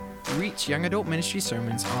reach Young Adult Ministry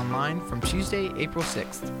sermons online from Tuesday, April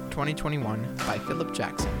 6th, 2021 by Philip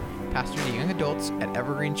Jackson, pastor to young adults at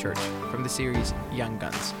Evergreen Church from the series Young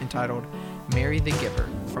Guns, entitled Mary the Giver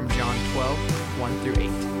from John 12, 1 through 8.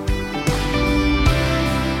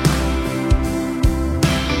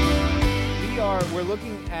 We're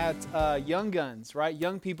looking at young guns, right?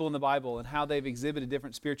 Young people in the Bible and how they've exhibited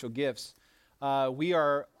different spiritual gifts. We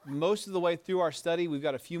are most of the way through our study. We've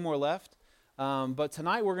got a few more left. But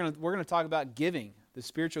tonight we're gonna talk about giving, the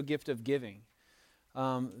spiritual gift of giving.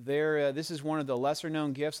 This is one of the lesser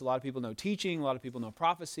known gifts. A lot of people know teaching, a lot of people know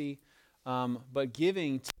prophecy, but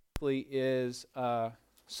giving typically is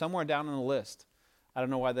somewhere down on the list. I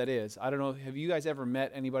don't know why that is. I don't know. Have you guys ever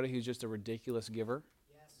met anybody who's just a ridiculous giver?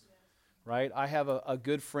 Yes. Right? I have a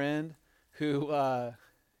good friend who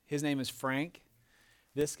his name is Frank.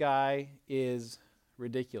 This guy is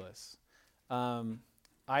ridiculous.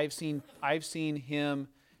 I've seen him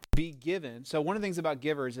be given. So one of the things about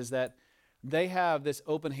givers is that they have this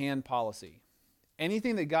open hand policy.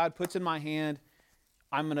 Anything that God puts in my hand,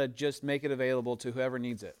 I'm going to just make it available to whoever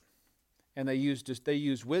needs it. And they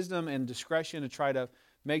use wisdom and discretion to try to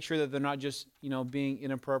make sure that they're not just, being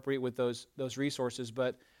inappropriate with those resources,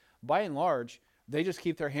 but by and large, they just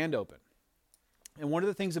keep their hand open. And one of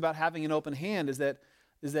the things about having an open hand is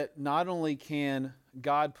that not only can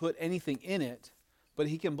God put anything in it, but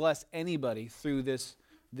he can bless anybody through this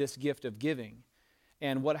gift of giving.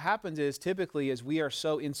 And what happens is typically is we are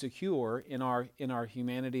so insecure in our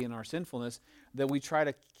humanity and our sinfulness that we try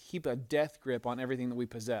to keep a death grip on everything that we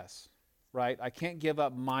possess, right? I can't give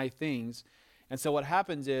up my things. And so what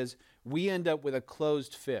happens is we end up with a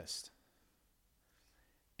closed fist.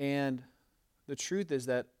 And the truth is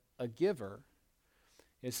that a giver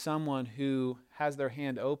is someone who has their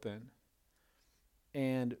hand open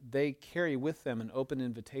and they carry with them an open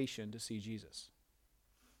invitation to see Jesus.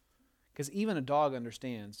 Because even a dog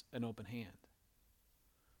understands an open hand,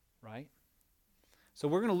 right? So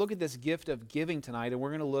we're going to look at this gift of giving tonight, and we're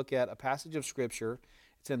going to look at a passage of Scripture.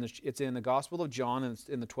 It's in the Gospel of John, and it's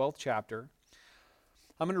in the 12th chapter.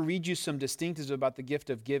 I'm going to read you some distinctives about the gift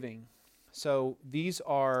of giving. So these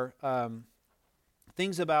are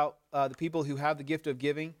things about the people who have the gift of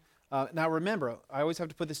giving. Now remember, I always have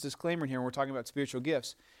to put this disclaimer in here when we're talking about spiritual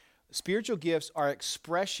gifts. Spiritual gifts are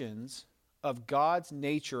expressions of God's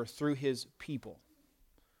nature through his people,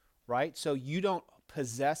 right? So you don't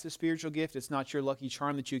possess a spiritual gift. It's not your lucky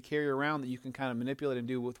charm that you carry around that you can kind of manipulate and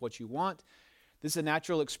do with what you want. This is a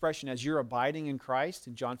natural expression as you're abiding in Christ,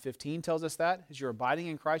 and John 15 tells us that. As you're abiding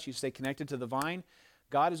in Christ, you stay connected to the vine.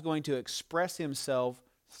 God is going to express himself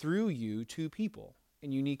through you to people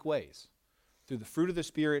in unique ways, through the fruit of the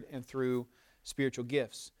Spirit and through spiritual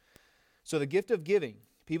gifts. So the gift of giving,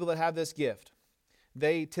 people that have this gift,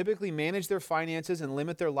 they typically manage their finances and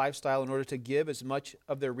limit their lifestyle in order to give as much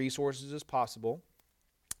of their resources as possible.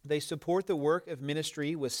 They support the work of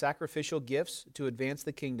ministry with sacrificial gifts to advance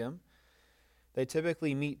the kingdom. They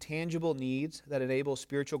typically meet tangible needs that enable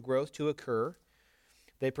spiritual growth to occur.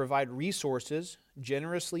 They provide resources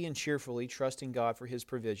generously and cheerfully, trusting God for his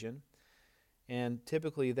provision. And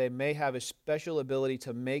typically, they may have a special ability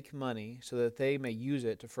to make money so that they may use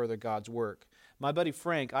it to further God's work. My buddy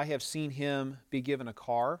Frank, I have seen him be given a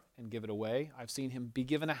car and give it away. I've seen him be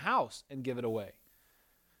given a house and give it away.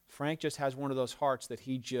 Frank just has one of those hearts that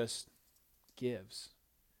he just gives.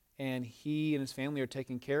 And he and his family are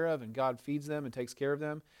taken care of, and God feeds them and takes care of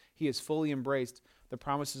them. He has fully embraced the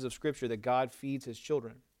promises of Scripture that God feeds his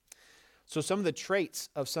children. So some of the traits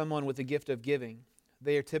of someone with the gift of giving: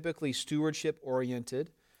 they are typically stewardship-oriented.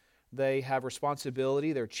 They have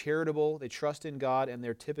responsibility. They're charitable. They trust in God, and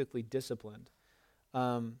they're typically disciplined.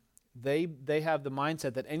 They have the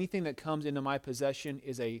mindset that anything that comes into my possession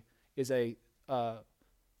is a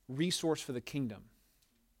resource for the kingdom.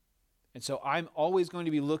 And so I'm always going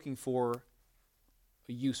to be looking for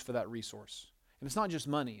a use for that resource. And it's not just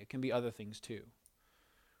money. It can be other things too.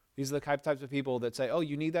 These are the types of people that say, oh,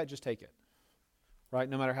 you need that? Just take it. Right?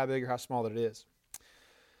 No matter how big or how small that it is.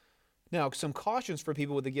 Now, some cautions for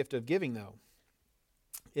people with the gift of giving, though,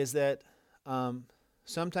 is that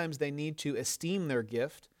sometimes they need to esteem their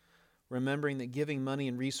gift, remembering that giving money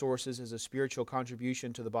and resources is a spiritual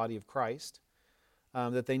contribution to the body of Christ,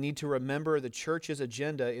 that they need to remember the church's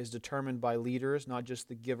agenda is determined by leaders, not just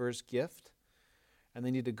the giver's gift, and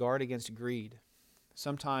they need to guard against greed.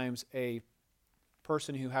 Sometimes a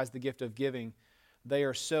person who has the gift of giving, they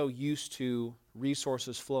are so used to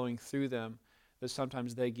resources flowing through them that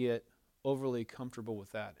sometimes they get overly comfortable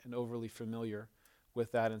with that and overly familiar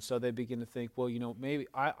with that. And so they begin to think, well, maybe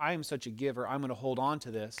I am such a giver, I'm going to hold on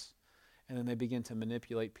to this. And then they begin to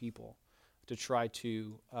manipulate people to try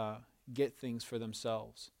to get things for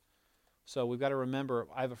themselves. So we've got to remember,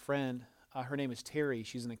 I have a friend, her name is Terry,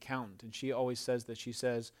 she's an accountant, and she always says that, she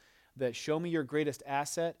says that show me your greatest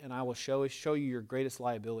asset and I will show you your greatest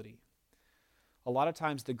liability. A lot of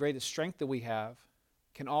times the greatest strength that we have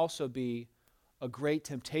can also be a great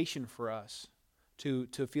temptation for us to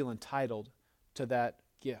feel entitled to that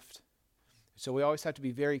gift. So we always have to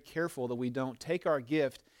be very careful that we don't take our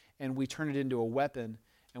gift and we turn it into a weapon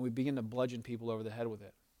and we begin to bludgeon people over the head with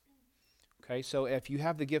it. Okay, so if you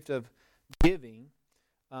have the gift of giving,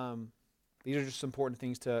 these are just important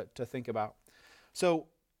things to think about. So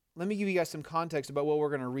let me give you guys some context about what we're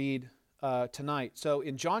going to read tonight. So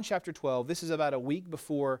in John chapter 12, this is about a week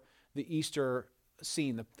before the Easter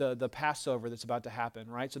scene, the Passover that's about to happen,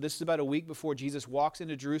 right? So this is about a week before Jesus walks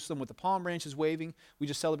into Jerusalem with the palm branches waving. We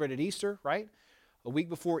just celebrated Easter, right? A week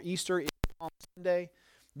before Easter is Palm Sunday.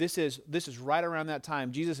 This is right around that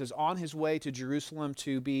time. Jesus is on his way to Jerusalem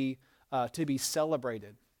to be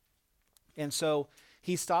celebrated. And so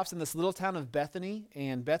he stops in this little town of Bethany,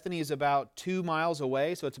 and Bethany is about 2 miles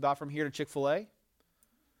away, so it's about from here to Chick-fil-A,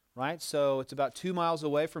 right? So it's about 2 miles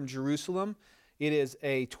away from Jerusalem. It is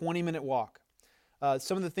a 20-minute walk.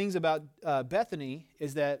 Some of the things about Bethany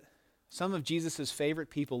is that some of Jesus' favorite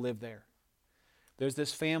people live there. There's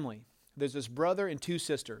this family. There's this brother and 2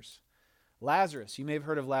 sisters. Lazarus, you may have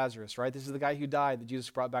heard of Lazarus, right? This is the guy who died that Jesus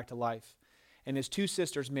brought back to life. And his 2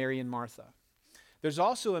 sisters, Mary and Martha. There's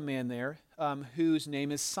also a man there whose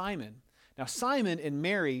name is Simon. Now, Simon and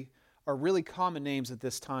Mary are really common names at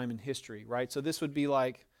this time in history, right? So this would be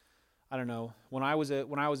like, I don't know, when I was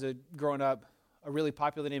growing up, a really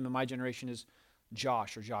popular name in my generation is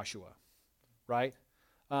Josh or Joshua, right?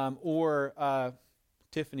 Or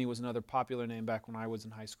Tiffany was another popular name back when I was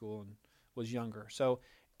in high school and was younger. So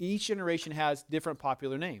each generation has different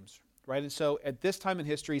popular names, right? And so at this time in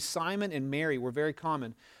history, Simon and Mary were very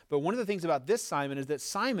common. But one of the things about this Simon is that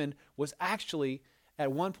Simon was actually,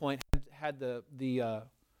 at one point, had the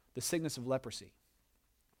sickness of leprosy.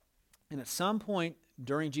 And at some point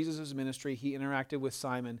during Jesus' ministry, he interacted with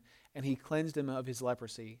Simon and he cleansed him of his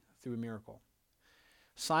leprosy through a miracle.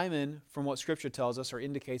 Simon, from what Scripture tells us or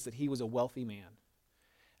indicates, that he was a wealthy man.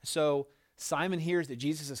 So Simon hears that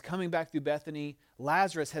Jesus is coming back through Bethany.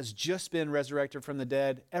 Lazarus has just been resurrected from the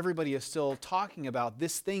dead. Everybody is still talking about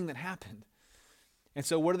this thing that happened. And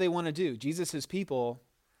so what do they want to do? Jesus' people,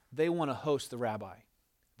 they want to host the rabbi.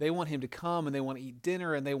 They want him to come and they want to eat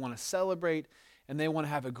dinner and they want to celebrate and they want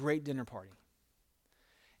to have a great dinner party.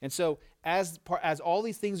 And so as all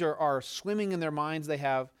these things are swimming in their minds, they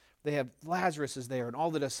have Lazarus is there and all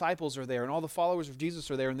the disciples are there and all the followers of Jesus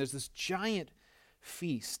are there and there's this giant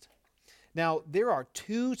feast. Now, there are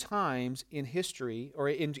 2 times in history or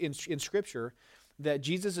in Scripture that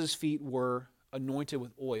Jesus' feet were anointed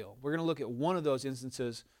with oil. We're going to look at one of those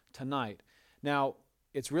instances tonight. Now,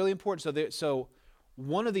 it's really important. So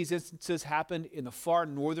one of these instances happened in the far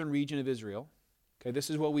northern region of Israel. Okay, this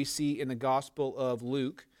is what we see in the Gospel of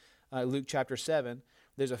Luke, Luke chapter 7.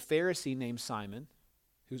 There's a Pharisee named Simon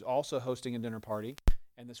who's also hosting a dinner party,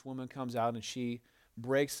 and this woman comes out and she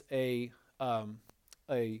breaks a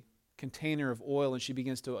container of oil and she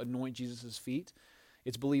begins to anoint Jesus' feet.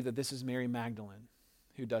 It's believed that this is Mary Magdalene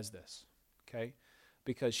who does this, okay?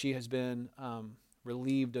 Because she has been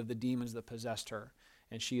relieved of the demons that possessed her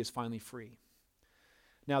and she is finally free.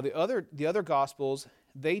 Now the other Gospels,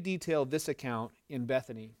 they detail this account in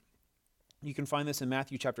Bethany. You can find this in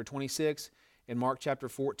Matthew chapter 26, in Mark chapter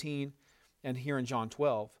 14, and here in John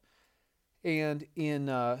 12. And in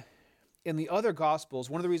the other Gospels,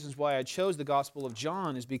 one of the reasons why I chose the Gospel of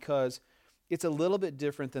John is because it's a little bit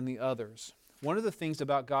different than the others. One of the things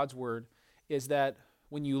about God's Word is that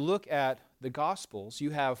when you look at the Gospels, you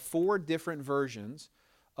have 4 different versions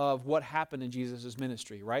of what happened in Jesus'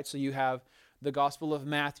 ministry, right? So you have the Gospel of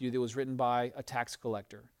Matthew that was written by a tax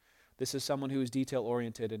collector. This is someone who is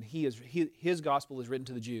detail-oriented, and his Gospel is written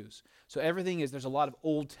to the Jews. So there's a lot of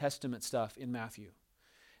Old Testament stuff in Matthew.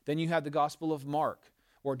 Then you have the Gospel of Mark,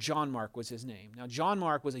 or John Mark was his name. Now, John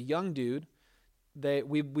Mark was a young dude.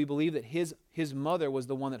 We believe that his mother was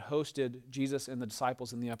the one that hosted Jesus and the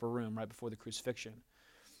disciples in the upper room right before the crucifixion.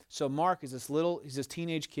 So Mark is he's this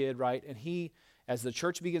teenage kid, right? And he, as the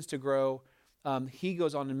church begins to grow, he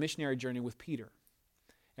goes on a missionary journey with Peter.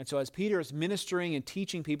 And so as Peter is ministering and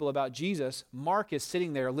teaching people about Jesus, Mark is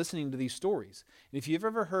sitting there listening to these stories. And if you've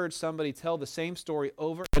ever heard somebody tell the same story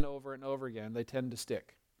over and over and over again, they tend to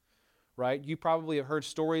stick. Right? You probably have heard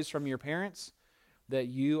stories from your parents that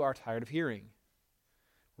you are tired of hearing.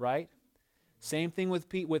 Right? Same thing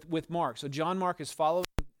with Mark. So John Mark is following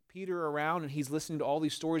Peter around and he's listening to all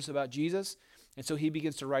these stories about Jesus. And so he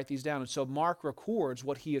begins to write these down. And so Mark records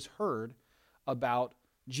what he has heard about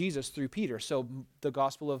Jesus through Peter. So the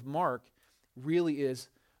Gospel of Mark really is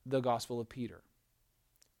the Gospel of Peter.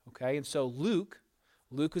 Okay, and so Luke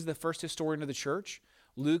is the first historian of the church.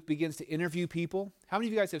 Luke begins to interview people. How many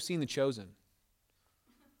of you guys have seen The Chosen?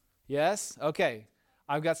 Yes? Okay.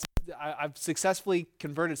 I've successfully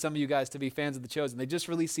converted some of you guys to be fans of The Chosen. They just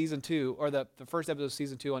released season 2, or the first episode of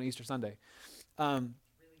season 2 on Easter Sunday.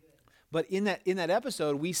 But in that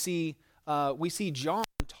episode, we see John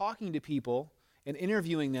talking to people and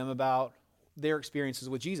interviewing them about their experiences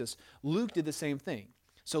with Jesus. Luke did the same thing.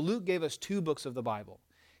 So Luke gave us 2 books of the Bible.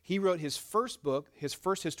 He wrote his first book, his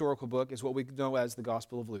first historical book is what we know as the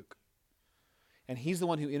Gospel of Luke. And he's the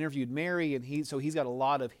one who interviewed Mary, and so he's got a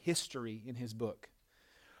lot of history in his book.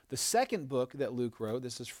 The second book that Luke wrote,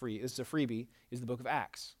 this is a freebie, is the book of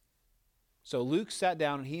Acts. So Luke sat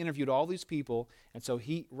down and he interviewed all these people, and so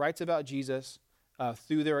he writes about Jesus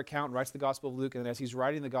through their account, writes the Gospel of Luke, and as he's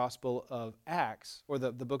writing the Gospel of Acts, or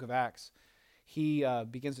the book of Acts, he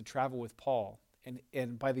begins to travel with Paul.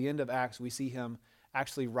 And by the end of Acts, we see him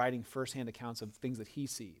actually writing firsthand accounts of things that he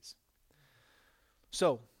sees.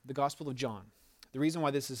 So, the Gospel of John. The reason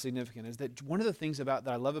why this is significant is that one of the things that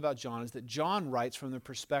I love about John is that John writes from the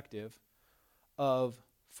perspective of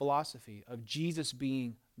philosophy, of Jesus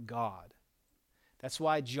being God. That's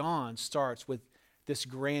why John starts with this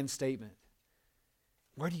grand statement.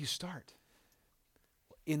 Where do you start?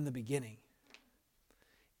 In the beginning.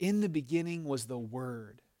 In the beginning was the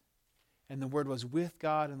Word, and the Word was with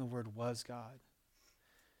God, and the Word was God.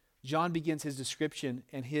 John begins his description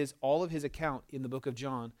and all of his account in the book of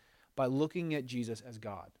John by looking at Jesus as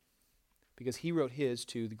God, because he wrote his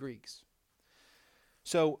to the Greeks.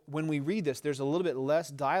 So when we read this, there's a little bit less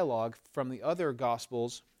dialogue from the other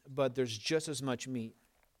Gospels, but there's just as much meat.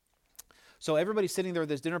 So everybody's sitting there at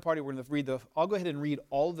this dinner party. We're going to read I'll go ahead and read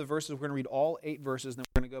all of the verses. We're going to read all 8 verses, and then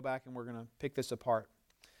we're going to go back and we're going to pick this apart.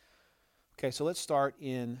 Okay, so let's start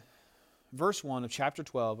in verse 1 of chapter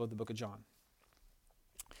 12 of the book of John.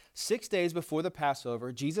 6 days before the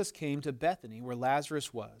Passover, Jesus came to Bethany, where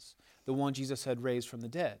Lazarus was, the one Jesus had raised from the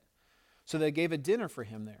dead. So they gave a dinner for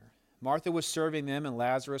him there. Martha was serving them, and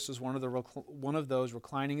Lazarus was one of those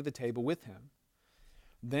reclining at the table with him.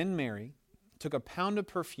 Then Mary took a pound of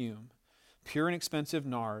perfume, pure and expensive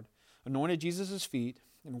nard, anointed Jesus' feet,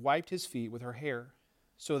 and wiped his feet with her hair.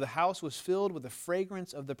 So the house was filled with the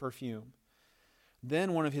fragrance of the perfume.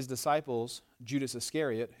 Then one of his disciples, Judas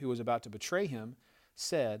Iscariot, who was about to betray him,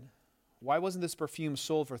 said, "Why wasn't this perfume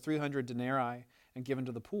sold for 300 denarii and given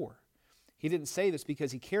to the poor?" He didn't say this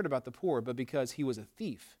because he cared about the poor, but because he was a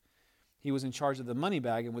thief. He was in charge of the money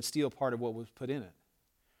bag and would steal part of what was put in it.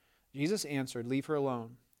 Jesus answered, "Leave her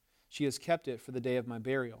alone. She has kept it for the day of my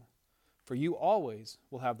burial. For you always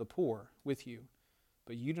will have the poor with you,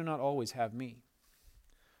 but you do not always have me."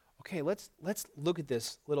 Okay, let's look at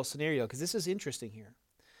this little scenario, because this is interesting here.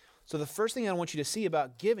 So the first thing I want you to see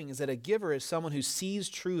about giving is that a giver is someone who sees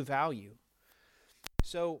true value.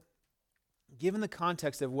 So given the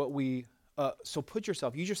context of what so put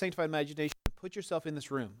yourself, use your sanctified imagination, put yourself in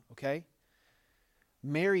this room, okay?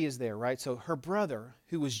 Mary is there, right? So her brother,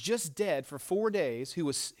 who was just dead for 4 days, who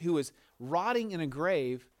was rotting in a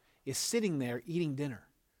grave, is sitting there eating dinner.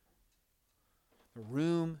 The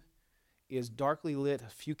room is darkly lit, a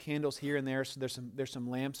few candles here and there, so there's some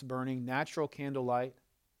lamps burning, natural candlelight.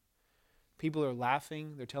 People are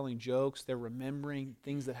laughing, they're telling jokes, they're remembering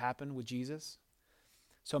things that happened with Jesus.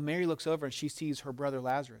 So Mary looks over and she sees her brother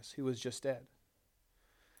Lazarus, who was just dead.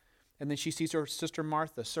 And then she sees her sister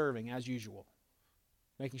Martha serving as usual,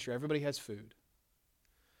 making sure everybody has food.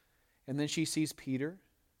 And then she sees Peter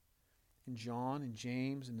and John and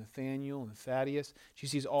James and Nathaniel and Thaddeus. She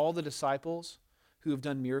sees all the disciples who have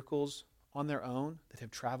done miracles on their own, that have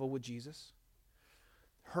traveled with Jesus.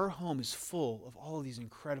 Her home is full of all of these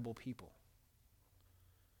incredible people.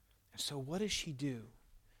 And so what does she do?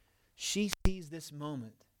 She sees this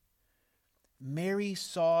moment. Mary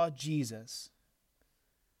saw Jesus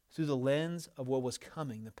through the lens of what was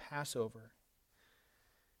coming, the Passover.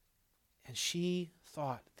 And she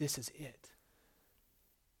thought, this is it.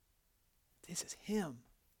 This is him.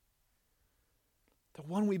 The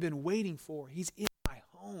one we've been waiting for. He's in my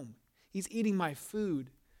home. He's eating my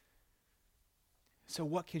food. So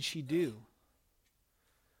what can she do?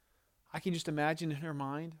 I can just imagine in her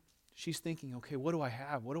mind, she's thinking, okay, what do I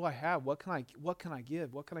have? What do I have? What can I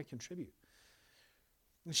give? What can I contribute?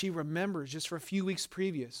 And she remembers just for a few weeks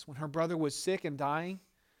previous when her brother was sick and dying,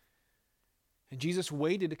 and Jesus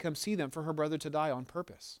waited to come see them for her brother to die on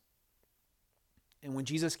purpose. And when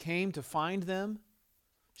Jesus came to find them,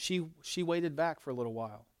 she waited back for a little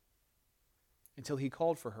while. until he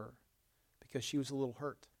called for her because she was a little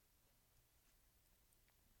hurt.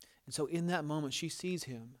 And so in that moment, she sees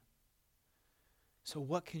him. So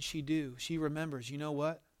what can she do? She remembers, you know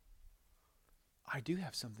what? I do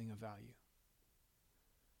have something of value.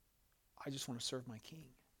 I just want to serve my king.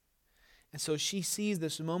 And so she sees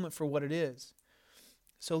this moment for what it is.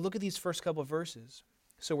 So look at these first couple of verses.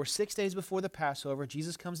 So we're 6 days before the Passover.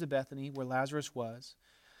 Jesus comes to Bethany where Lazarus was.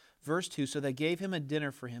 Verse 2, so they gave him a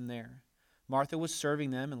dinner for him there. Martha was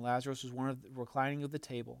serving them, and Lazarus was reclining at the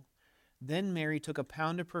table. Then Mary took a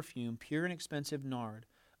pound of perfume, pure and expensive nard,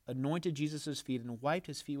 anointed Jesus' feet, and wiped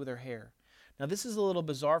his feet with her hair. Now this is a little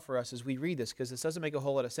bizarre for us as we read this, because this doesn't make a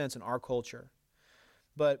whole lot of sense in our culture.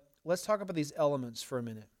 But let's talk about these elements for a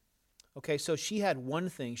minute. Okay, so she had one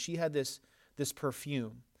thing. She had this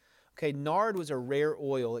perfume. Okay, nard was a rare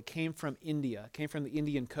oil. It came from India. It came from the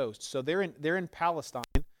Indian coast. So they're in Palestine,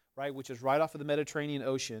 right, which is right off of the Mediterranean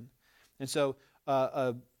Ocean. And so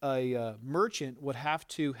a merchant would have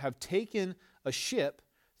to have taken a ship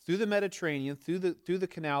through the Mediterranean, through the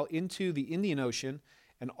canal into the Indian Ocean,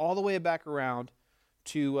 and all the way back around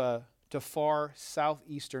to far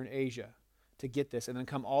southeastern Asia to get this, and then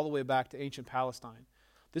come all the way back to ancient Palestine.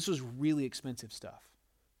 This was really expensive stuff.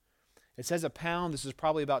 It says a pound. This is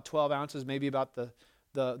probably about 12 ounces, maybe about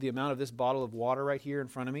the amount of this bottle of water right here in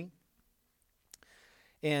front of me.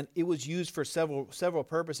 And it was used for several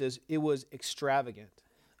purposes. It was extravagant.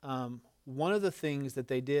 One of the things that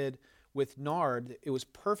they did with nard, that it was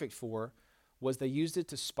perfect for, was they used it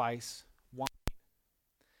to spice wine.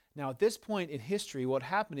 Now, at this point in history, what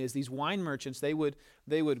happened is these wine merchants, they would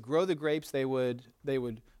grow the grapes, they would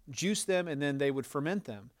juice them, and then they would ferment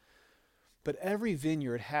them. But every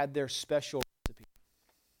vineyard had their special recipe.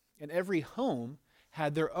 And every home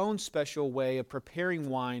had their own special way of preparing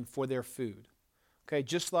wine for their food. Okay,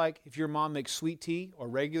 just like if your mom makes sweet tea or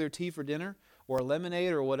regular tea for dinner or a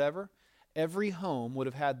lemonade or whatever, every home would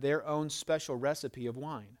have had their own special recipe of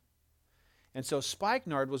wine. And so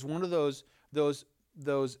spikenard was one of those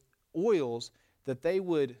oils that they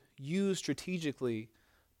would use strategically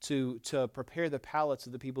to prepare the palates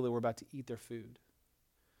of the people that were about to eat their food.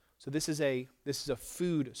 So this is a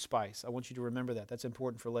food spice. I want you to remember that. That's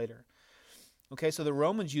important for later. Okay, so the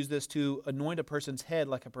Romans used this to anoint a person's head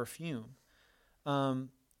like a perfume. And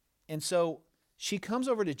so she comes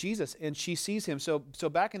over to Jesus and she sees him. So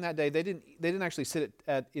back in that day, they didn't actually sit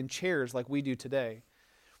in chairs like we do today.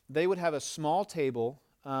 They would have a small table,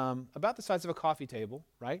 about the size of a coffee table,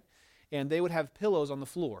 right? And they would have pillows on the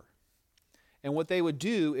floor. And what they would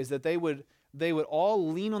do is that they would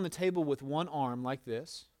all lean on the table with one arm like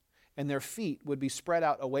this, and their feet would be spread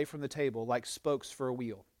out away from the table like spokes for a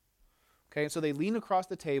wheel. Okay, so they lean across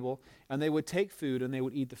the table, and they would take food, and they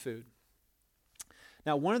would eat the food.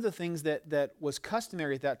 Now, one of the things that was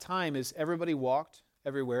customary at that time is everybody walked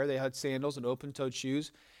everywhere. They had sandals and open-toed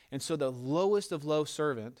shoes. And so the lowest of low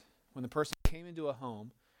servant, when the person came into a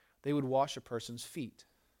home, they would wash a person's feet.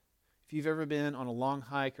 If you've ever been on a long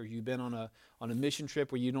hike or you've been on a mission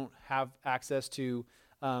trip where you don't have access to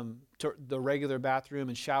the regular bathroom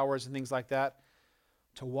and showers and things like that,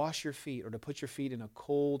 to wash your feet or to put your feet in a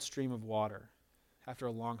cold stream of water after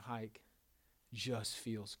a long hike just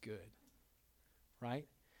feels good. Right?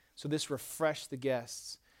 So this refreshed the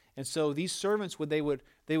guests. And so these servants they would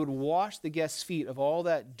wash the guests' feet of all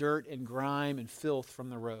that dirt and grime and filth from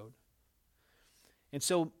the road. And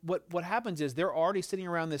so what happens is they're already sitting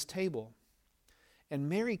around this table, and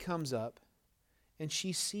Mary comes up and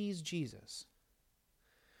she sees Jesus.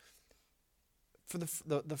 For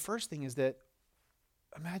the first thing is that,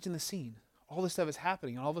 imagine the scene. All this stuff is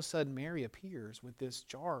happening, and all of a sudden Mary appears with this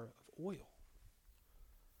jar of oil.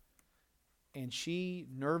 And she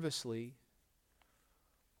nervously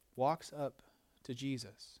walks up to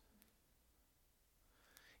Jesus.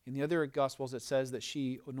 In the other Gospels, it says that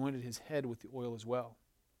she anointed his head with the oil as well.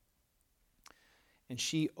 And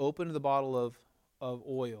she opened the bottle of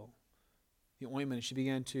oil, the ointment, and she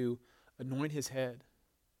began to anoint his head.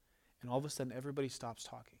 And all of a sudden, everybody stops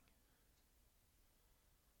talking.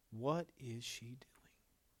 What is she doing?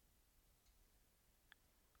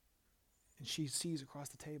 And she sees across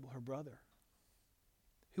the table her brother,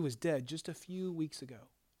 who was dead just a few weeks ago.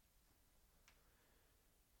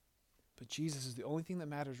 But Jesus is the only thing that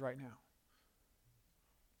matters right now.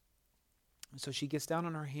 And so she gets down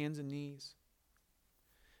on her hands and knees.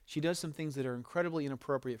 She does some things that are incredibly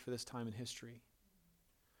inappropriate for this time in history.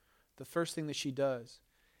 The first thing that she does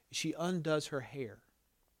is she undoes her hair.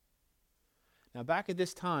 Now, back at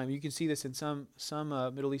this time, you can see this in some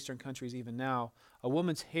Middle Eastern countries even now, a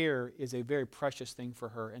woman's hair is a very precious thing for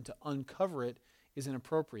her, and to uncover it is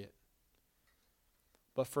inappropriate.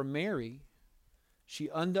 But for Mary, She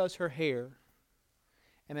undoes her hair,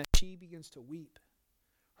 and as she begins to weep,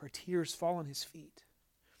 her tears fall on his feet.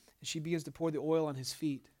 And she begins to pour the oil on his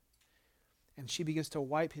feet. And she begins to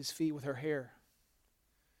wipe his feet with her hair.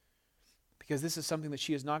 Because this is something that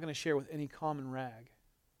she is not going to share with any common rag.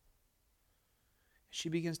 She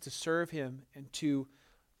begins to serve him and to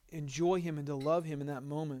enjoy him and to love him in that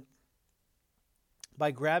moment.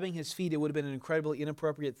 By grabbing his feet, it would have been an incredibly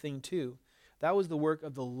inappropriate thing too. That was the work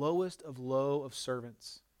of the lowest of low of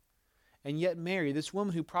servants. And yet Mary, this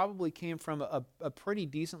woman who probably came from a pretty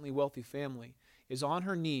decently wealthy family, is on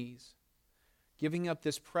her knees giving up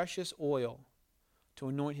this precious oil to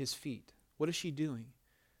anoint his feet. What is she doing?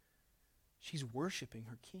 She's worshiping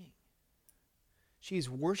her king. She's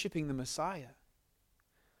worshiping the Messiah.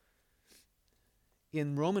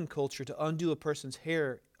 In Roman culture, to undo a person's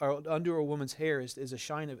hair, or undo a woman's hair, is a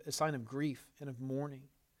sign of grief and of mourning.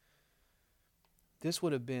 This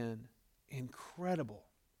would have been incredible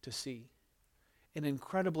to see. An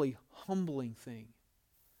incredibly humbling thing.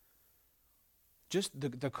 Just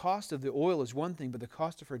the cost of the oil is one thing, but the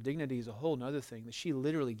cost of her dignity is a whole other thing, that she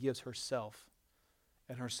literally gives herself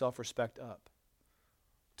and her self-respect up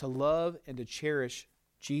to love and to cherish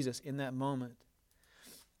Jesus in that moment.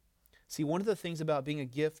 See, one of the things about being a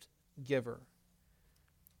gift giver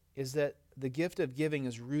is that the gift of giving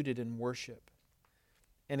is rooted in worship.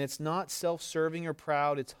 And it's not self-serving or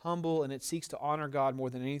proud, it's humble, and it seeks to honor God more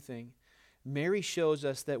than anything. Mary shows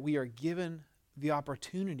us that we are given the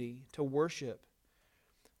opportunity to worship.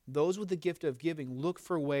 Those with the gift of giving look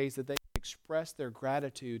for ways that they can express their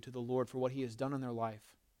gratitude to the Lord for what he has done in their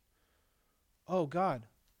life. Oh God,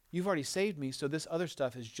 you've already saved me, so this other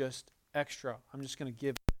stuff is just extra. I'm just going to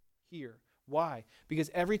give it here. Why? Because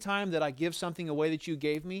every time that I give something away that you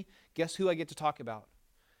gave me, guess who I get to talk about?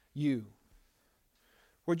 You.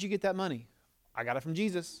 Where'd you get that money? I got it from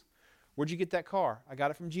Jesus. Where'd you get that car? I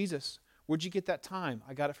got it from Jesus. Where'd you get that time?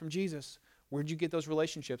 I got it from Jesus. Where'd you get those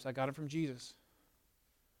relationships? I got it from Jesus.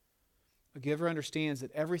 A giver understands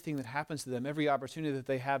that everything that happens to them, every opportunity that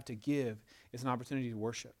they have to give, is an opportunity to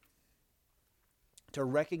worship. To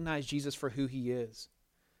recognize Jesus for who he is.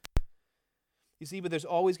 You see, but there's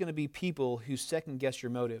always going to be people who second guess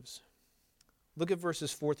your motives. Look at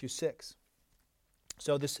verses 4 through 6.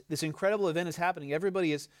 So this incredible event is happening.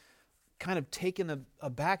 Everybody is kind of taken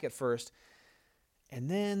aback at first. And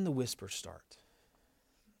then the whispers start.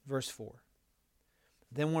 Verse 4.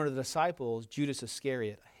 Then one of the disciples, Judas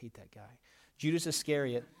Iscariot, I hate that guy, Judas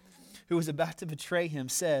Iscariot, who was about to betray him,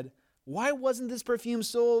 said, "Why wasn't this perfume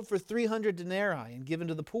sold for 300 denarii and given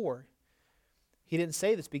to the poor?" He didn't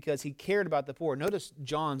say this because he cared about the poor. Notice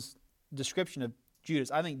John's description of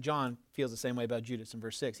Judas. I think John feels the same way about Judas in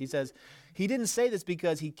verse 6. He says, he didn't say this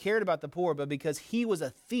because he cared about the poor, but because he was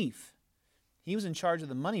a thief. He was in charge of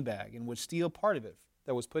the money bag and would steal part of it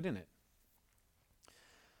that was put in it.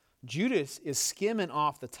 Judas is skimming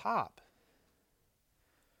off the top.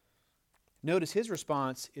 Notice his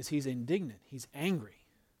response is he's indignant. He's angry.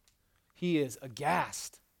 He is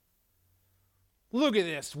aghast. Look at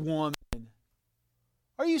this woman.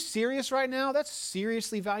 Are you serious right now? That's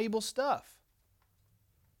seriously valuable stuff.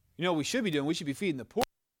 You know what we should be doing? We should be feeding the poor.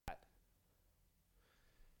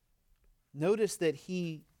 Notice that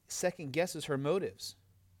he second guesses her motives.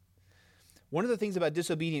 One of the things about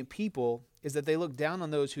disobedient people is that they look down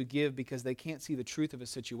on those who give because they can't see the truth of a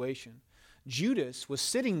situation. Judas was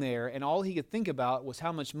sitting there and all he could think about was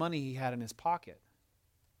how much money he had in his pocket.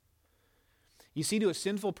 You see, to a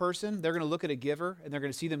sinful person, they're going to look at a giver and they're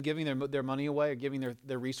going to see them giving their money away or giving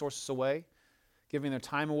their resources away, giving their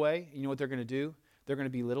time away. You know what they're going to do? They're going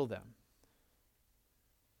to belittle them.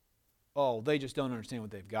 Oh, they just don't understand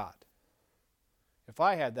what they've got. If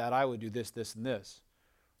I had that, I would do this, this, and this.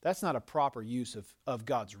 That's not a proper use of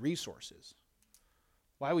God's resources.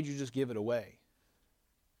 Why would you just give it away?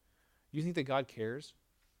 Do you think that God cares,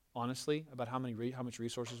 honestly, about how much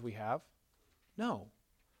resources we have? No.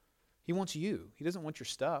 He wants you. He doesn't want your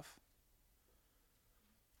stuff.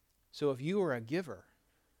 So if you are a giver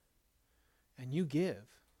and you give,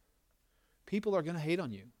 people are going to hate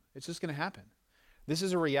on you. It's just going to happen. This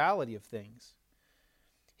is a reality of things.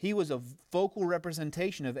 He was a vocal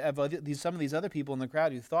representation of some of these other people in the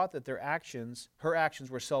crowd who thought that her actions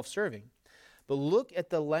were self-serving. But look at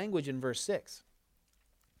the language in verse 6.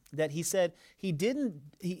 That he said he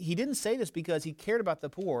didn't say this because he cared about the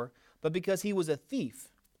poor, but because he was a thief.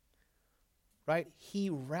 Right? He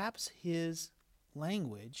wraps his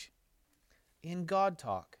language in God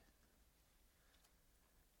talk.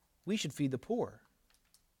 We should feed the poor.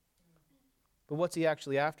 But what's he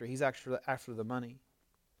actually after? He's actually after the money.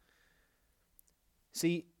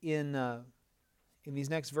 See, in in these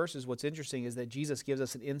next verses, what's interesting is that Jesus gives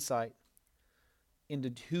us an insight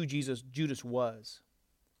into who Judas was.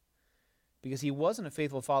 Because he wasn't a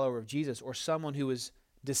faithful follower of Jesus or someone who was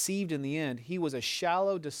deceived in the end. He was a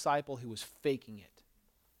shallow disciple who was faking it.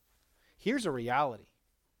 Here's a reality.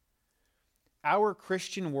 Our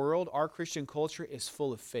Christian world, our Christian culture is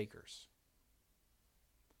full of fakers.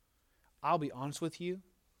 I'll be honest with you.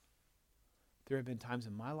 There have been times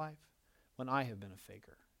in my life when I have been a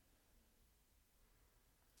faker.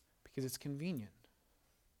 Because it's convenient.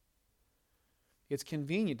 It's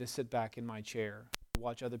convenient to sit back in my chair,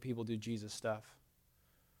 watch other people do Jesus stuff,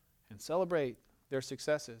 and celebrate their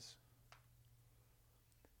successes.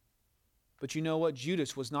 But you know what?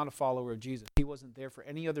 Judas was not a follower of Jesus. He wasn't there for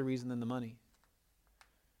any other reason than the money.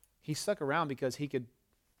 He stuck around because he could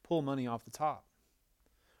pull money off the top.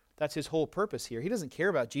 That's his whole purpose here. He doesn't care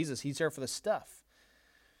about Jesus. He's there for the stuff.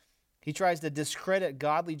 He tries to discredit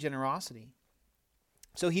godly generosity.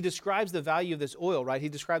 So he describes the value of this oil, right? He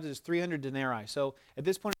describes it as 300 denarii. So at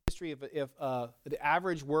this point in history, if the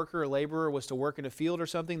average worker or laborer was to work in a field or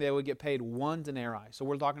something, they would get paid 1 denarii. So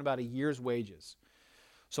we're talking about a year's wages.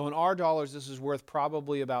 So in our dollars, this is worth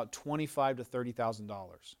probably about $25,000 to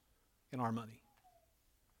 $30,000 in our money.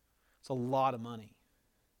 It's a lot of money,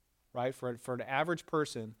 right? For an average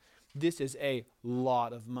person, this is a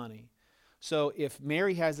lot of money. So if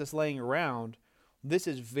Mary has this laying around, this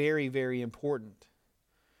is very, very important.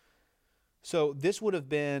 So this would have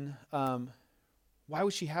been, why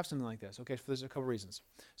would she have something like this? Okay, so there's a couple reasons.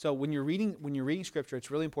 So when you're reading Scripture, it's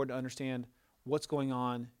really important to understand what's going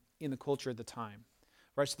on in the culture at the time.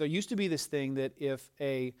 Right? So there used to be this thing that if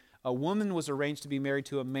a woman was arranged to be married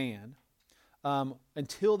to a man,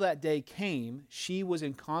 until that day came, she was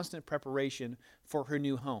in constant preparation for her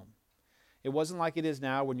new home. It wasn't like it is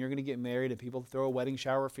now when you're going to get married and people throw a wedding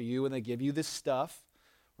shower for you and they give you this stuff,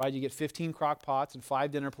 right? You get 15 crock pots and 5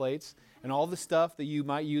 dinner plates and all the stuff that you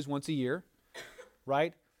might use once a year,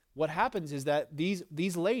 right? What happens is that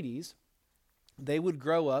these ladies, they would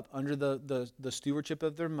grow up under the stewardship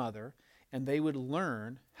of their mother, and they would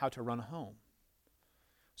learn how to run a home.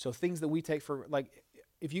 So things that we take for, like,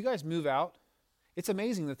 if you guys move out, it's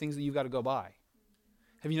amazing the things that you've got to go buy.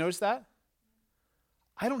 Have you noticed that?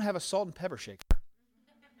 I don't have a salt and pepper shaker.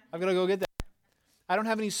 I've got to go get that. I don't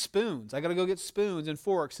have any spoons. I got to go get spoons and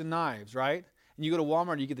forks and knives, right? And you go to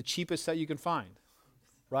Walmart and you get the cheapest set you can find,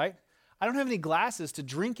 right? I don't have any glasses to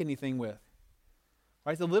drink anything with,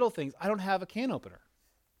 right? The little things. I don't have a can opener.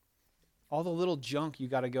 All the little junk you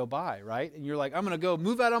got to go buy, right? And you're like, I'm going to go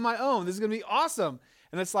move out on my own. This is going to be awesome.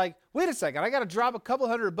 And it's like, wait a second, I got to drop a couple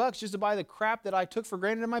 $100 just to buy the crap that I took for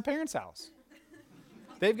granted in my parents' house.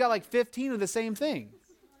 They've got like 15 of the same thing.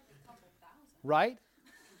 Right?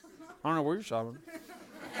 I don't know where you're shopping.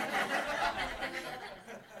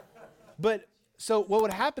 But so what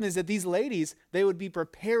would happen is that these ladies, they would be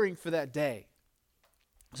preparing for that day.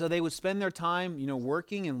 So they would spend their time,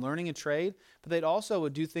 working and learning a trade, but they'd also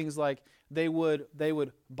would do things like they would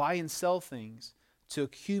buy and sell things to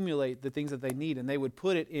accumulate the things that they need, and they would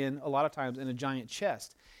put it in, a lot of times, in a giant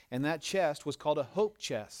chest. And that chest was called a hope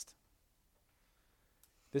chest.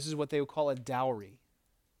 This is what they would call a dowry.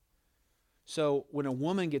 So when a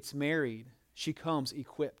woman gets married, she comes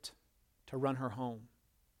equipped to run her home.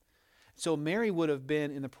 So Mary would have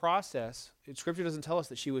been in the process, Scripture doesn't tell us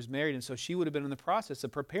that she was married, and so she would have been in the process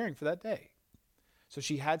of preparing for that day. So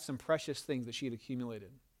she had some precious things that she had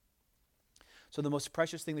accumulated. So the most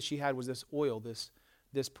precious thing that she had was this oil,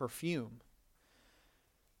 this perfume.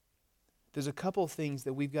 There's a couple of things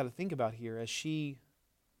that we've got to think about here as she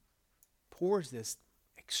pours this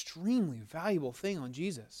extremely valuable thing on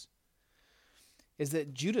Jesus. Is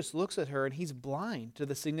that Judas looks at her and he's blind to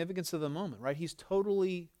the significance of the moment, right? He's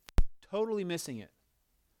totally missing it.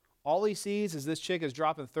 All he sees is this chick is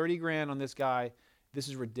dropping 30 grand on this guy. This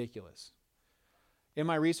is ridiculous. In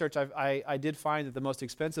my research, I did find that the most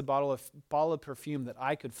expensive bottle of perfume that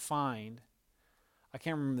I could find, I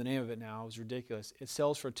can't remember the name of it now, it was ridiculous. It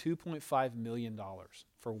sells for $2.5 million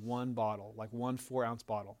for one bottle, like 1 4-ounce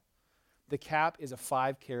bottle. The cap is a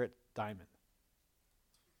 5-carat diamond.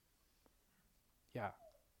 Yeah.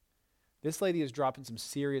 This lady is dropping some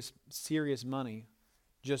serious money,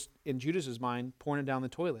 just in Judas's mind, pouring it down the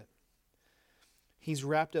toilet. He's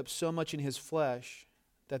wrapped up so much in his flesh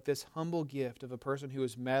that this humble gift of a person who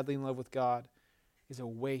is madly in love with God is a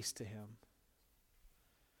waste to him.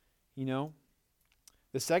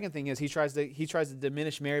 The second thing is he tries to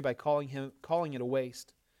diminish Mary by calling it a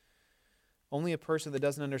waste. Only a person that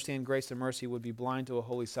doesn't understand grace and mercy would be blind to a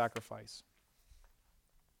holy sacrifice.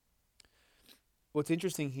 What's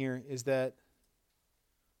interesting here is that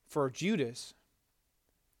for Judas,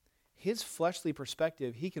 his fleshly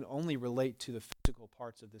perspective, he can only relate to the physical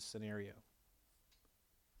parts of this scenario.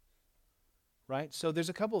 Right? So there's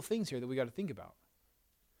a couple of things here that we got to think about.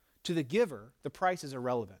 To the giver, the price is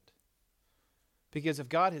irrelevant. Because if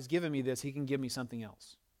God has given me this, he can give me something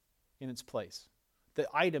else in its place. The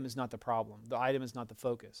item is not the problem. The item is not the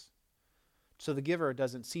focus. So the giver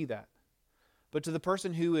doesn't see that. But to the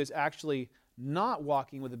person who is actually not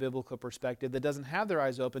walking with a biblical perspective, that doesn't have their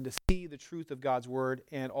eyes open to see the truth of God's word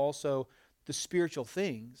and also the spiritual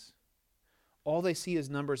things, all they see is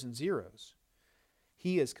numbers and zeros.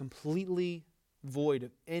 He is completely void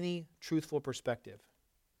of any truthful perspective.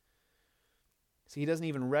 See, he doesn't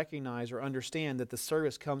even recognize or understand that the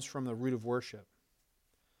service comes from the root of worship.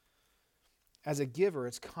 As a giver,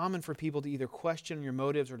 it's common for people to either question your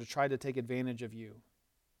motives or to try to take advantage of you.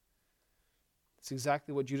 It's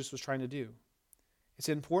exactly what Judas was trying to do. It's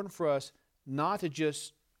important for us not to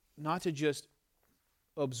just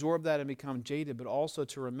absorb that and become jaded, but also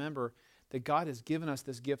to remember that God has given us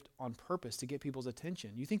this gift on purpose to get people's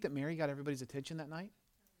attention. You think that Mary got everybody's attention that night?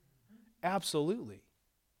 Absolutely.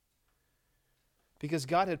 Because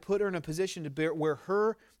God had put her in a position to bear where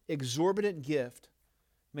her exorbitant gift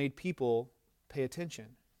made people pay attention.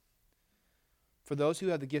 For those who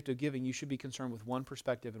have the gift of giving, you should be concerned with one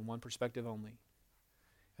perspective and one perspective only.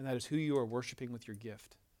 And that is who you are worshiping with your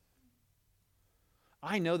gift.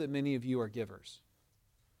 I know that many of you are givers.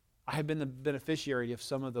 I have been the beneficiary of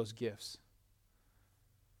some of those gifts.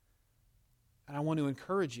 And I want to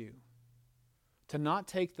encourage you to not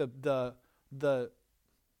take the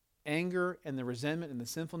anger and the resentment and the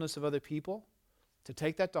sinfulness of other people, to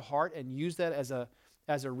take that to heart and use that as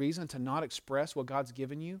a reason to not express what God's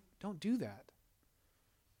given you. Don't do that.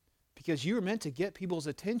 Because you are meant to get people's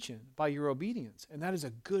attention by your obedience, and that is a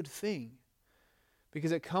good thing.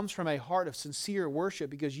 Because it comes from a heart of sincere worship,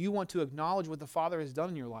 because you want to acknowledge what the Father has done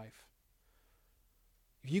in your life.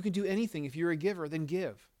 If you can do anything, if you're a giver, then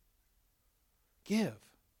give. Give.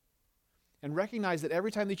 And recognize that every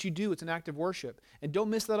time that you do, it's an act of worship. And don't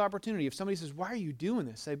miss that opportunity. If somebody says, "Why are you doing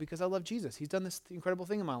this?" Say, "Because I love Jesus. He's done this incredible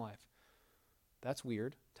thing in my life." That's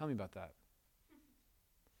weird. Tell me about that.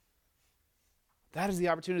 That is the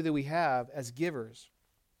opportunity that we have as givers.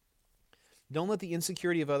 Don't let the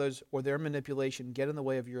insecurity of others or their manipulation get in the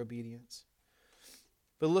way of your obedience.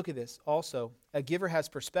 But look at this. Also, a giver has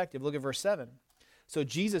perspective. Look at verse 7. So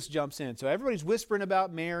Jesus jumps in. So everybody's whispering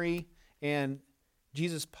about Mary, and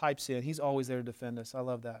Jesus pipes in. He's always there to defend us. I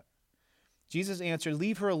love that. Jesus answered,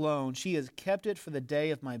 "Leave her alone. She has kept it for the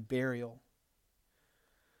day of my burial."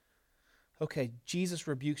 Okay, Jesus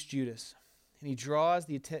rebukes Judas. And he draws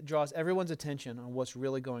everyone's attention on what's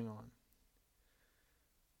really going on.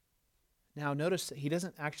 Now, notice that he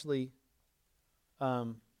doesn't actually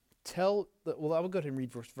I will go ahead and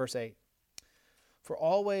read verse 8. For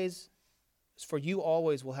you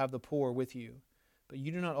always will have the poor with you, but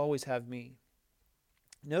you do not always have me.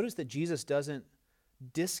 Notice that Jesus doesn't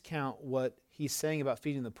discount what he's saying about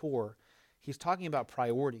feeding the poor. He's talking about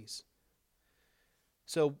priorities.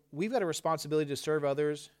 So we've got a responsibility to serve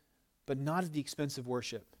others, but not at the expense of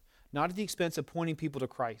worship, not at the expense of pointing people to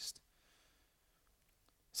Christ.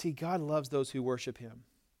 See, God loves those who worship him.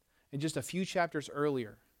 And just a few chapters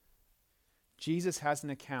earlier, Jesus has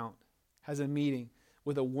a meeting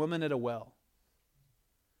with a woman at a well.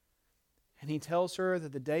 And he tells her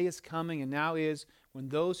that the day is coming and now is when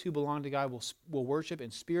those who belong to God will worship in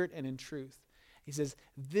spirit and in truth. He says,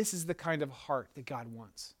 this is the kind of heart that God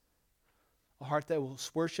wants. A heart that will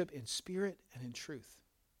worship in spirit and in truth.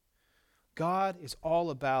 God is all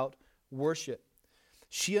about worship.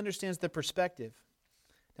 She understands the perspective.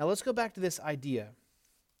 Now let's go back to this idea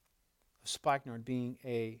of spikenard being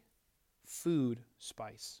a food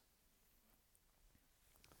spice.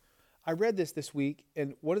 I read this week,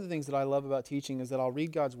 and one of the things that I love about teaching is that I'll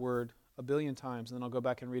read God's word a billion times, and then I'll go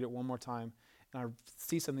back and read it one more time, and I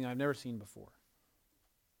see something I've never seen before.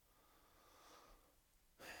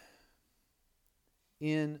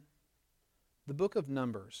 In the book of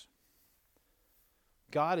Numbers,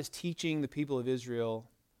 God is teaching the people of Israel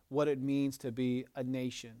what it means to be a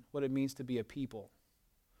nation, what it means to be a people.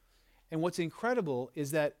 And what's incredible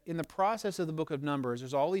is that in the process of the book of Numbers,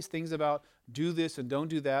 there's all these things about do this and don't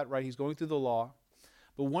do that, right? He's going through the law.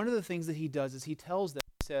 But one of the things that he does is he tells them,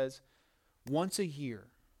 he says, once a year,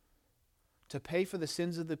 to pay for the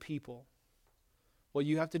sins of the people, what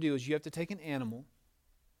you have to do is you have to take an animal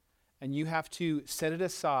and you have to set it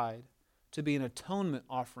aside to be an atonement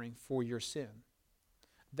offering for your sin.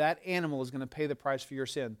 That animal is going to pay the price for your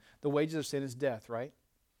sin. The wages of sin is death, right?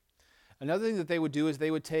 Another thing that they would do is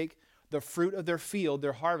they would take the fruit of their field,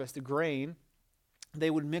 their harvest, the grain, they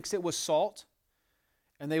would mix it with salt,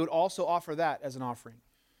 And they would also offer that as an offering.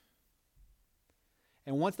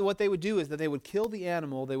 And what they would do is that they would kill the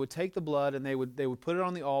animal, they would take the blood, and they would put it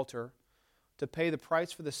on the altar to pay the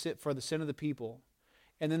price for the sin of the people.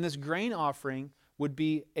 And then this grain offering would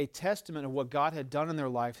be a testament of what God had done in their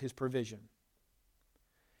life, His provision.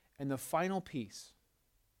 And the final piece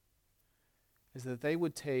is that they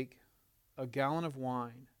would take a gallon of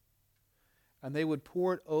wine and they would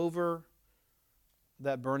pour it over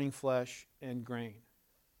that burning flesh and grain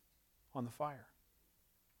on the fire.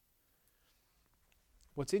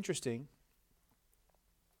 What's interesting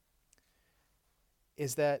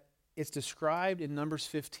is that it's described in Numbers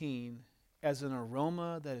 15 as an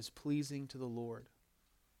aroma that is pleasing to the Lord.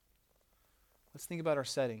 Let's think about our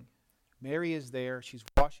setting. Mary is there. She's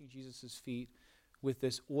washing Jesus' feet with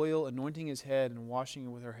this oil, anointing his head and washing it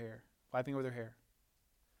with her hair, wiping it with her hair.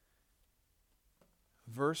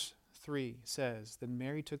 Verse 3 says, Then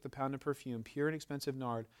Mary took the pound of perfume, pure and expensive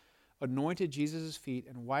nard, anointed Jesus' feet,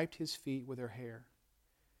 and wiped his feet with her hair.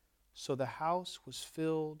 So the house was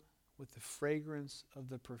filled with the fragrance of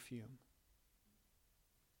the perfume.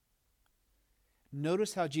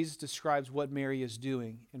 Notice how Jesus describes what Mary is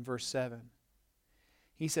doing in verse 7.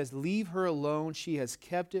 He says, Leave her alone. She has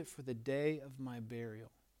kept it for the day of my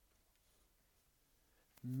burial.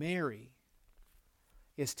 Mary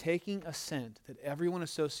is taking a scent that everyone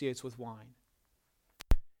associates with wine,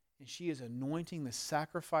 and she is anointing the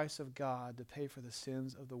sacrifice of God to pay for the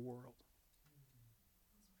sins of the world.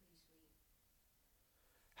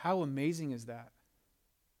 How amazing is that?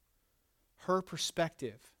 Her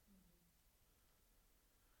perspective.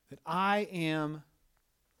 That I am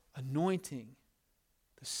anointing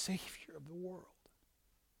the Savior of the world.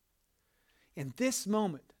 In this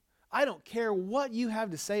moment, I don't care what you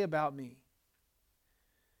have to say about me,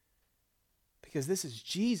 because this is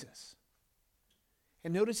Jesus.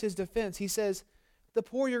 And notice his defense. He says, the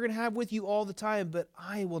poor you're going to have with you all the time, but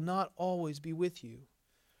I will not always be with you.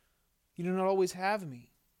 You do not always have me.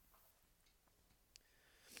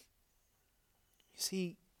 You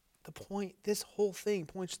see, the point, this whole thing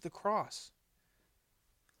points to the cross.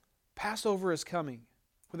 Passover is coming,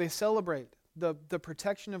 where they celebrate the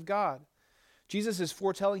protection of God. Jesus is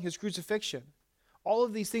foretelling his crucifixion. All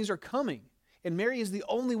of these things are coming, and Mary is the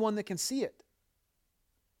only one that can see it.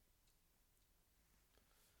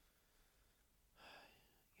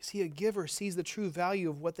 You see, a giver sees the true value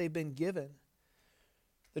of what they've been given.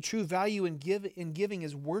 The true value in giving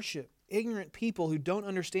is worship. Ignorant people who don't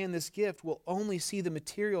understand this gift will only see the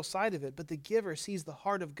material side of it, but the giver sees the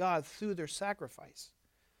heart of God through their sacrifice.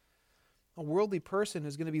 A worldly person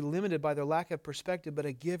is going to be limited by their lack of perspective, but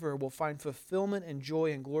a giver will find fulfillment and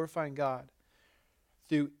joy in glorifying God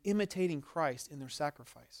through imitating Christ in their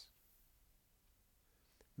sacrifice.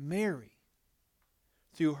 Mary,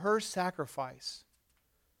 through her sacrifice,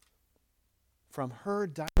 from her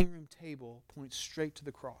dining room table, points straight to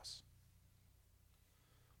the cross.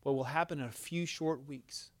 What will happen in a few short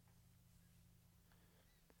weeks.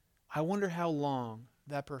 I wonder how long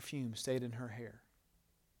that perfume stayed in her hair.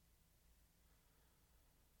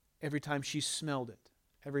 Every time she smelled it,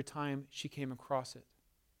 every time she came across it.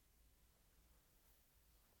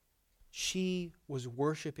 She was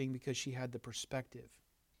worshiping because she had the perspective.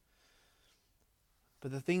 But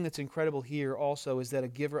the thing that's incredible here also is that a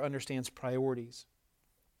giver understands priorities.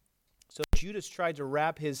 So Judas tried to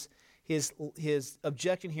wrap his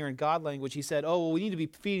objection here in God language. He said, we need to be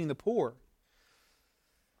feeding the poor.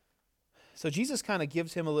 So Jesus kind of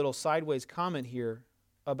gives him a little sideways comment here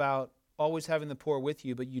about always having the poor with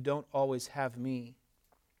you, but you don't always have me.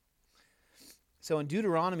 So in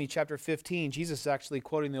Deuteronomy chapter 15, Jesus is actually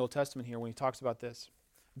quoting the Old Testament here when he talks about this.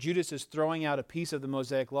 Judas is throwing out a piece of the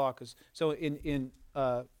Mosaic law. So in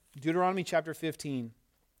Deuteronomy chapter 15,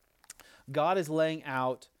 God is laying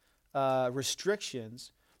out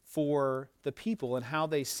restrictions for the people and how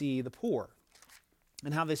they see the poor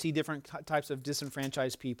and how they see different types of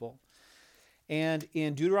disenfranchised people. And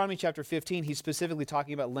in Deuteronomy chapter 15, he's specifically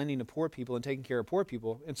talking about lending to poor people and taking care of poor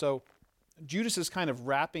people. And so Judas is kind of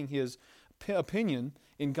wrapping his opinion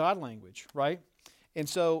in God language, right? And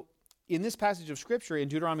so in this passage of Scripture, in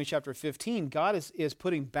Deuteronomy chapter 15, God is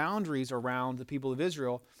putting boundaries around the people of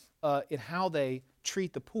Israel in how they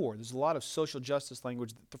treat the poor. There's a lot of social justice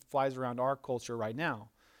language that flies around our culture right now.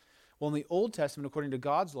 Well, in the Old Testament, according to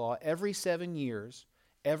God's law, every 7 years,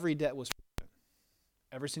 every debt was forgiven.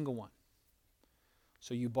 Every single one.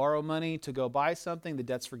 So you borrow money to go buy something, the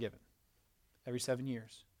debt's forgiven. Every 7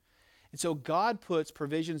 years. And so God puts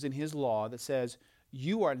provisions in his law that says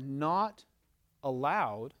you are not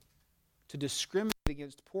allowed to discriminate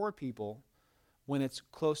against poor people when it's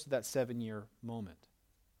close to that 7-year moment.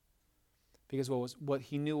 Because what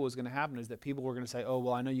he knew was going to happen is that people were going to say, oh,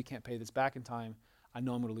 well, I know you can't pay this back in time. I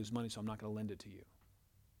know I'm going to lose money, so I'm not going to lend it to you.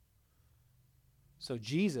 So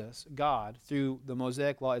Jesus, God, through the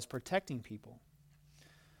Mosaic Law, is protecting people.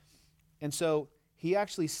 And so he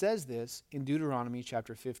actually says this in Deuteronomy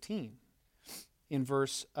chapter 15, in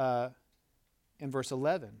verse 11.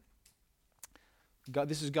 God,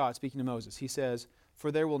 this is God speaking to Moses. He says,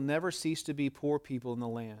 "For there will never cease to be poor people in the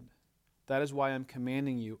land. That is why I'm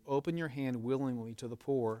commanding you, open your hand willingly to the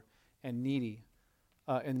poor and needy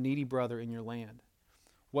brother in your land."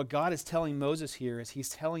 What God is telling Moses here is he's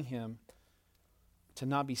telling him to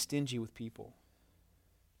not be stingy with people,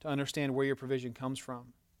 to understand where your provision comes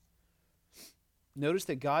from. Notice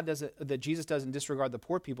that Jesus doesn't disregard the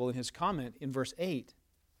poor people in his comment in verse 8.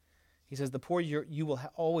 He says, "The poor you will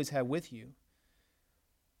always have with you,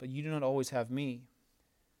 but you do not always have me."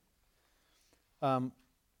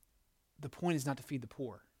 The point is not to feed the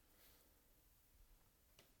poor.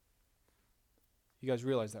 You guys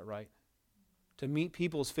realize that, right? To meet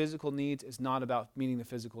people's physical needs is not about meeting the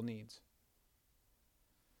physical needs.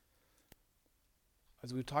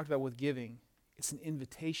 As we've talked about with giving, it's an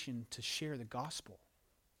invitation to share the gospel.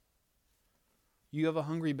 You have a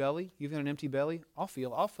hungry belly, you've got an empty belly, I'll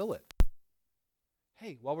fill it.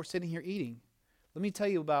 Hey, while we're sitting here eating, let me tell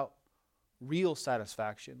you about real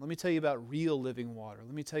satisfaction. Let me tell you about real living water.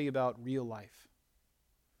 Let me tell you about real life.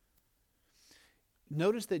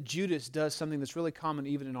 Notice that Judas does something that's really common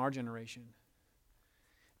even in our generation.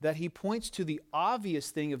 That he points to the obvious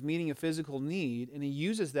thing of meeting a physical need, and he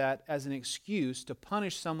uses that as an excuse to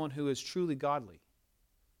punish someone who is truly godly.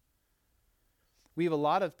 We have a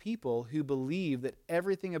lot of people who believe that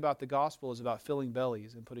everything about the gospel is about filling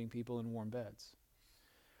bellies and putting people in warm beds.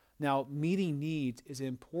 Now, meeting needs is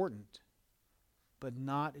important, but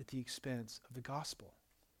not at the expense of the gospel.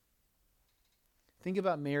 Think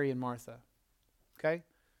about Mary and Martha. Okay?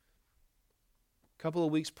 A couple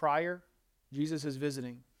of weeks prior, Jesus is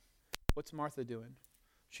visiting. What's Martha doing?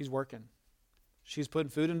 She's working. She's putting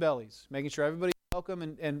food in bellies, making sure everybody's welcome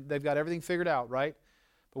and they've got everything figured out, right?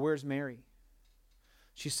 But where's Mary?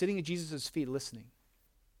 She's sitting at Jesus' feet listening.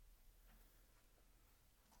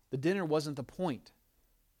 The dinner wasn't the point.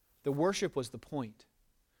 The worship was the point.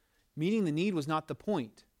 Meeting the need was not the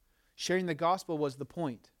point. Sharing the gospel was the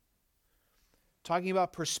point. Talking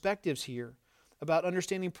about perspectives here, about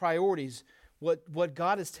understanding priorities, what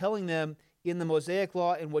God is telling them in the Mosaic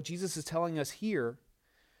Law and what Jesus is telling us here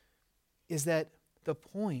is that the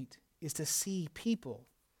point is to see people.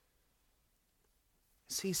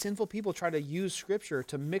 See, sinful people try to use Scripture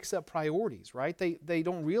to mix up priorities, right? They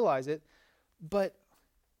don't realize it, but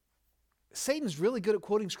Satan's really good at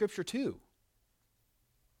quoting Scripture too.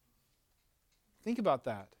 Think about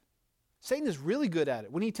that. Satan is really good at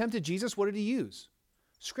it. When he tempted Jesus, what did he use?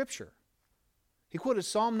 Scripture. He quoted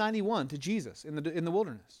Psalm 91 to Jesus in the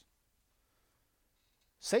wilderness.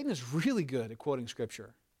 Satan is really good at quoting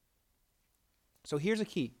Scripture. So here's a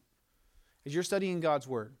key. As you're studying God's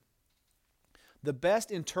Word, the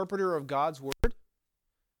best interpreter of God's Word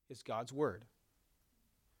is God's Word.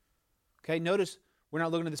 Okay, notice, we're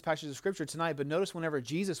not looking at this passage of Scripture tonight, but notice whenever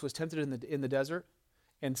Jesus was tempted in the desert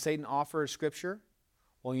and Satan offered Scripture,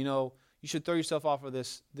 well, you should throw yourself off of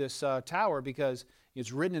this tower because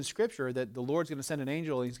it's written in Scripture that the Lord's going to send an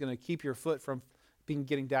angel and he's going to keep your foot from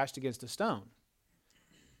getting dashed against a stone.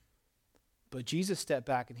 But Jesus stepped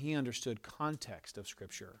back and he understood context of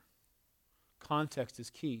Scripture. Context is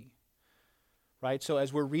key, right? So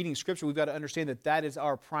as we're reading Scripture, we've got to understand that is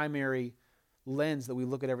our primary lens that we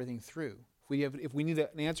look at everything through. If we need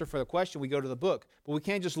an answer for the question, we go to the book. But we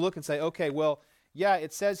can't just look and say, okay, well, yeah,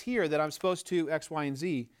 it says here that I'm supposed to X, Y, and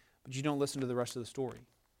Z, but you don't listen to the rest of the story.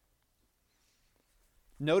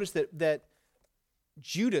 Notice that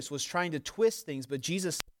Judas was trying to twist things, but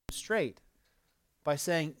Jesus set him straight by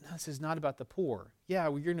saying, no, this is not about the poor. Yeah,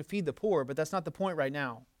 well, you're going to feed the poor, but that's not the point right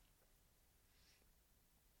now.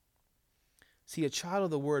 See, a child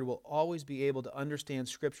of the Word will always be able to understand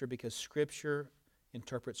Scripture because Scripture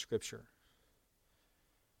interprets Scripture.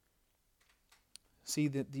 See,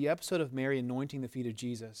 the episode of Mary anointing the feet of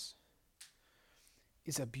Jesus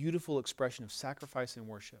is a beautiful expression of sacrifice and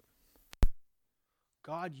worship.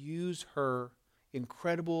 God used her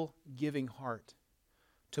incredible giving heart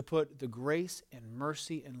to put the grace and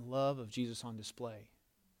mercy and love of Jesus on display.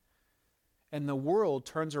 And the world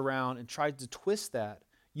turns around and tries to twist that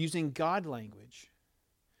using God language.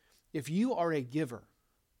 If you are a giver,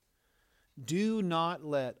 do not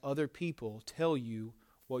let other people tell you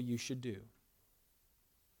what you should do.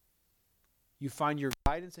 You find your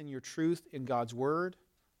guidance and your truth in God's Word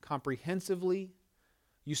comprehensively.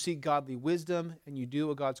 You seek godly wisdom and you do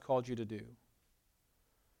what God's called you to do.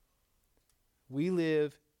 We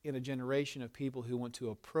live in a generation of people who want to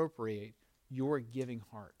appropriate your giving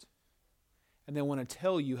heart. And they want to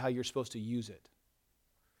tell you how you're supposed to use it.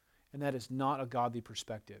 And that is not a godly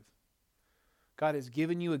perspective. God has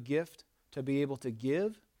given you a gift to be able to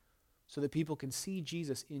give so that people can see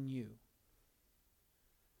Jesus in you.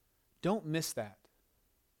 Don't miss that.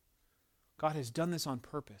 God has done this on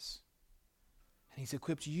purpose. And He's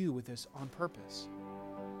equipped you with this on purpose.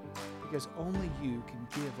 Because only you can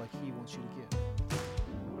give like He wants you to give.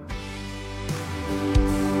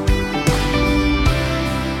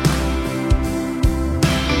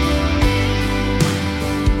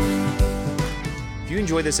 If you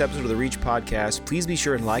enjoyed this episode of the Reach Podcast, please be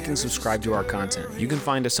sure and like and subscribe to our content. You can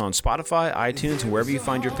find us on Spotify, iTunes, and wherever you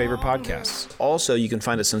find your favorite podcasts. Also, you can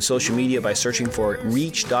find us on social media by searching for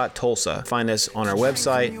reach.tulsa. Find us on our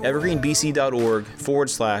website,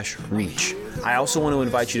 evergreenbc.org/reach. I also want to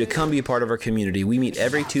invite you to come be a part of our community. We meet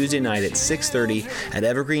every Tuesday night at 6:30 at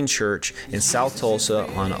Evergreen Church in South Tulsa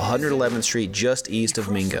on 111th Street, just east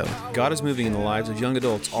of Mingo. God is moving in the lives of young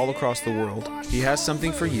adults all across the world. He has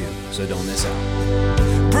something for you, so don't miss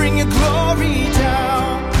out. Bring your glory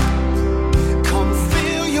down.